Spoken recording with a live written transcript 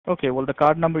Okay, well, the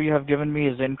card number you have given me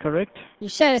is incorrect. You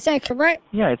said it's incorrect?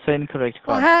 Yeah, it's an incorrect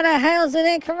Well, card. how the hell is it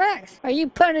incorrect? Are you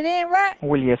putting it in right?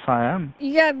 Well, yes, I am.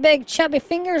 You got big chubby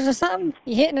fingers or something?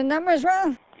 You hitting the numbers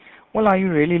wrong? Well, are you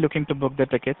really looking to book the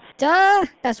tickets? Duh!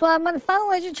 That's why I'm on the phone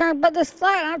with you trying to book this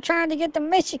flight. I'm trying to get to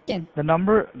Michigan.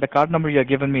 The card number you have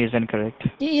given me is incorrect.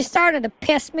 You started to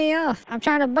piss me off. I'm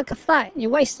trying to book a flight.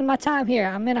 You're wasting my time here.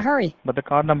 I'm in a hurry. But the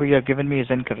card number you have given me is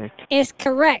incorrect. It's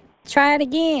correct. Try it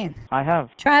again. I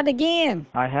have. Try it again.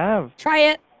 I have. Try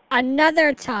it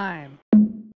another time.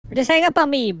 Just hang up on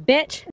me, you bitch.